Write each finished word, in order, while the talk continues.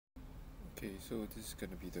Okay, so this is going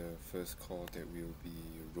to be the first call that we'll be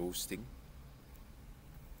roasting.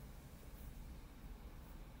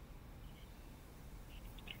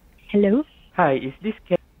 Hello. Hi, is this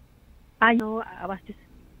Ken? I know I was just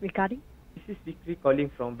regarding. This is Victory calling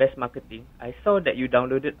from Best Marketing. I saw that you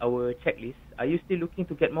downloaded our checklist. Are you still looking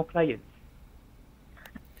to get more clients?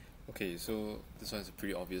 Okay, so this one is a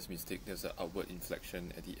pretty obvious mistake. There's an outward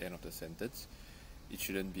inflection at the end of the sentence. It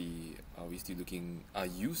shouldn't be, are you still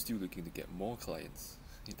looking to get more clients?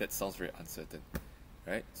 That sounds very uncertain,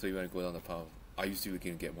 right? So you want to go down the path, are you still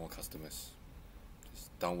looking to get more customers?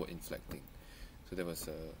 Just downward inflecting. So that was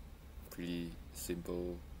a pretty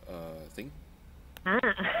simple thing.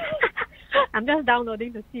 I'm just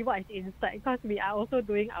downloading to see what is inside because we are also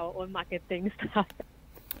doing our own marketing stuff.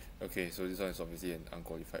 Okay, so this one is obviously an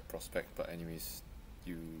unqualified prospect, but anyways,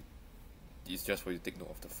 it's just for you to take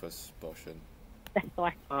note of the first portion. That's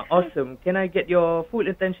why. Awesome. Can I get your full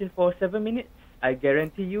attention for 7 minutes? I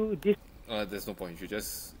guarantee you this. There's no point. You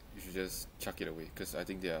should just chuck it away because I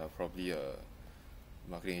think they are probably a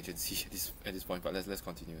marketing agency at this point. But let's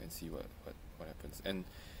continue and see what happens. And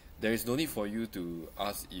there is no need for you to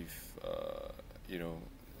ask if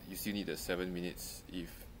you still need the 7 minutes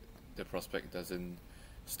if the prospect doesn't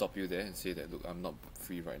stop you there and say that, look, I'm not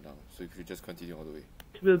free right now. So if you just continue all the way.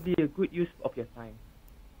 This will be a good use of your time.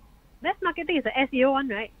 Best marketing is the SEO one,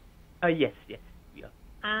 right? Yes, we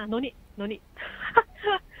are. No need.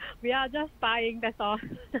 We are just buying, that's all.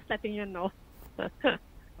 Just letting you know. Okay,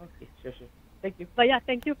 sure. Thank you. But yeah,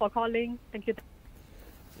 thank you for calling. Thank you.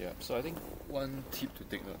 Yeah, so I think one tip to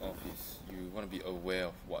take note of is you want to be aware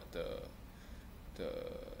of what the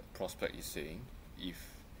prospect is saying.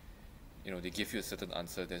 If they give you a certain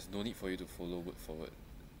answer, there's no need for you to follow word for word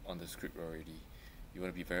on the script already. You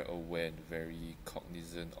want to be very aware and very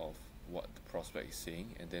cognizant of what the prospect is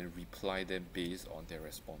saying and then reply them based on their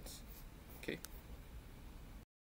response. Okay?